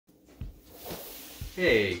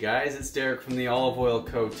Hey guys, it's Derek from the Olive Oil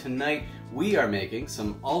Co. Tonight we are making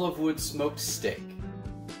some olive wood smoked steak.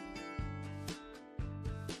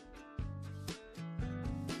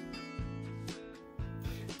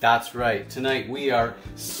 That's right, tonight we are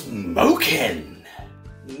smoking!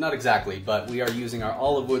 Not exactly, but we are using our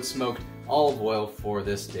olive wood smoked olive oil for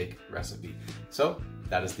this steak recipe. So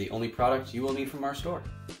that is the only product you will need from our store.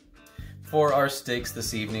 For our steaks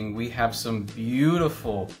this evening, we have some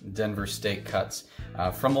beautiful Denver steak cuts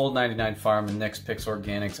from Old 99 Farm and Next Picks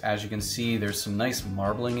Organics. As you can see, there's some nice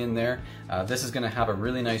marbling in there. This is going to have a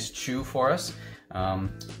really nice chew for us.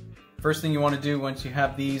 First thing you want to do once you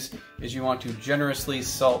have these is you want to generously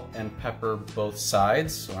salt and pepper both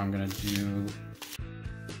sides. So I'm going to do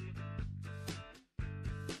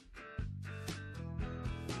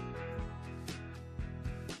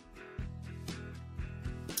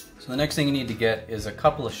So the next thing you need to get is a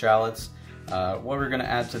couple of shallots. What we're going to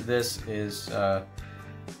add to this is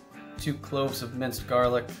 2 cloves of minced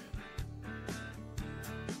garlic.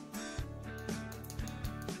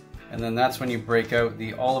 And then that's when you break out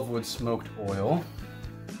the olive wood smoked oil.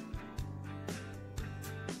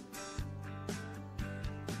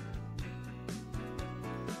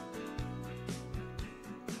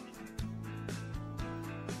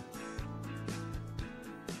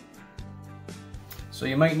 So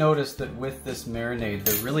you might notice that with this marinade,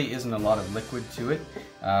 there really isn't a lot of liquid to it.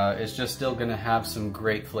 It's just still going to have some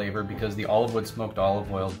great flavor because the olive wood smoked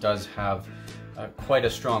olive oil does have quite a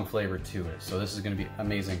strong flavor to it. So this is going to be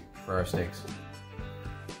amazing for our steaks.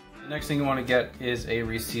 The next thing you want to get is a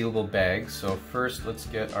resealable bag. So first let's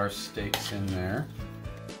get our steaks in there.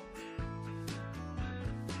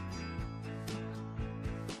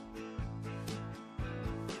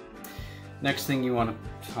 Next thing you want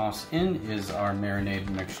to toss in is our marinade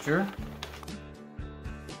mixture.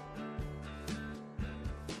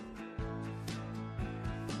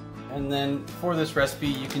 And then for this recipe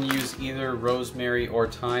you can use either rosemary or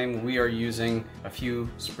thyme. We are using a few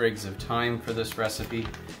sprigs of thyme for this recipe.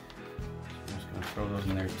 I'm just going to throw those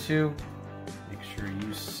in there too. Make sure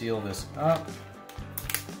you seal this up.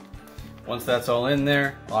 Once that's all in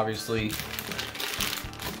there, obviously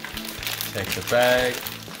take the bag.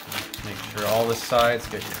 Make sure all the sides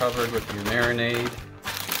get covered with your marinade.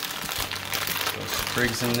 Those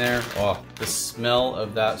sprigs in there. Oh, the smell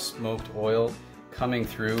of that smoked oil coming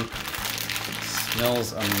through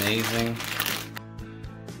smells amazing.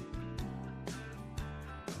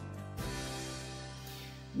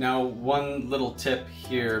 Now, one little tip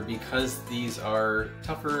here, because these are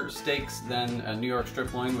tougher steaks than a New York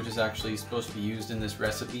strip loin, which is actually supposed to be used in this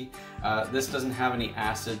recipe, this doesn't have any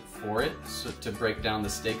acid for it to break down the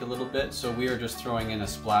steak a little bit, so we are just throwing in a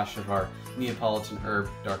splash of our Neapolitan herb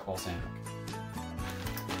dark balsamic.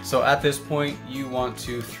 So at this point, you want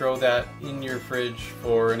to throw that in your fridge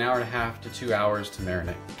for 1.5 hours to 2 hours to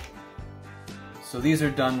marinate. So these are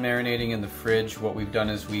done marinating in the fridge. What we've done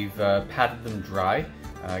is we've patted them dry.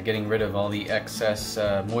 Getting rid of all the excess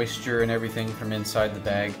moisture and everything from inside the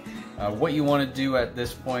bag. What you want to do at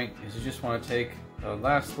this point is you just want to take the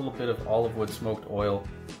last little bit of olive wood smoked oil,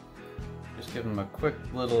 just give them a quick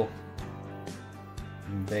little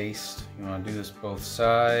baste. You want to do this both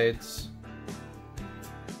sides,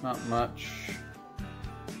 not much.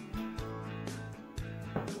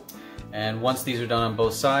 And once these are done on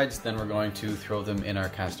both sides, then we're going to throw them in our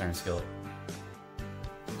cast iron skillet.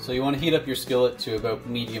 So you want to heat up your skillet to about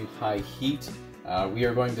medium-high heat. We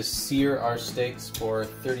are going to sear our steaks for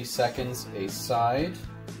 30 seconds a side,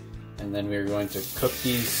 and then we are going to cook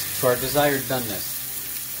these to our desired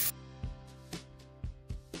doneness.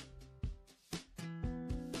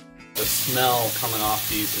 The smell coming off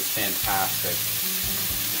these is fantastic.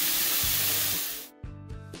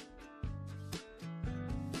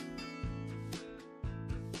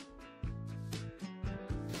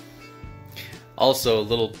 Also, a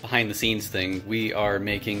little behind the scenes thing, we are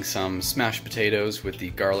making some smashed potatoes with the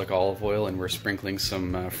garlic olive oil, and we're sprinkling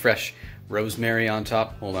some fresh rosemary on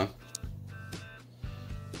top. Hold on.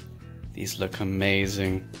 These look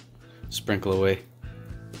amazing. Sprinkle away.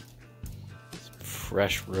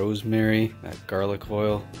 Fresh rosemary, that garlic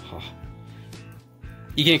oil. Oh.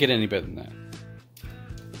 You can't get any better than that.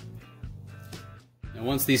 Now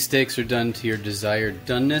once these steaks are done to your desired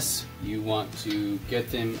doneness, you want to get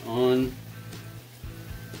them on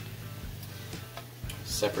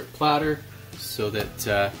separate platter so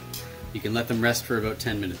that you can let them rest for about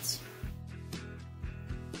 10 minutes.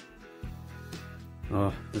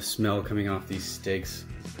 Oh, the smell coming off these steaks.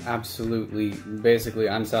 Absolutely, basically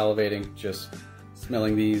I'm salivating just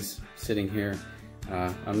smelling these sitting here.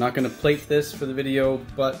 I'm not going to plate this for the video,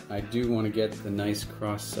 but I do want to get the nice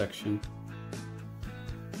cross section.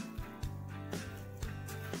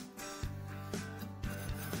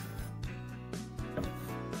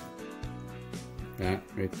 That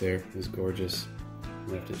right there is gorgeous.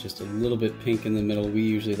 Left it just a little bit pink in the middle. We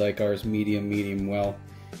usually like ours medium well.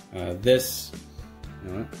 This,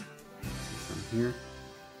 you know what? From here.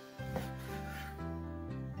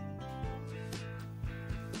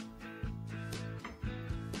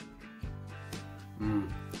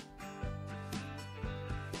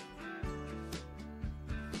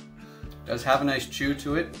 Does have a nice chew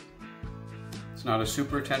to it. It's not a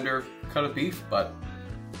super tender cut of beef, but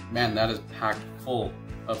man, that is packed full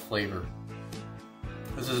of flavor.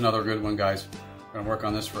 This is another good one, guys. I'm gonna work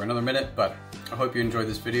on this for another minute, but I hope you enjoyed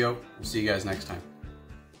this video. We'll see you guys next time.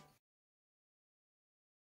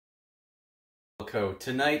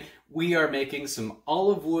 Tonight we are making some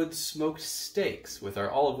olive wood smoked steaks with our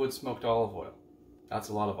olive wood smoked olive oil. That's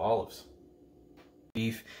a lot of olives.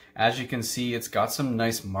 Beef, as you can see, it's got some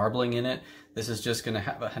nice marbling in it. This is just going to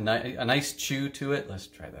have a nice chew to it. Let's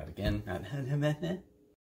try that again.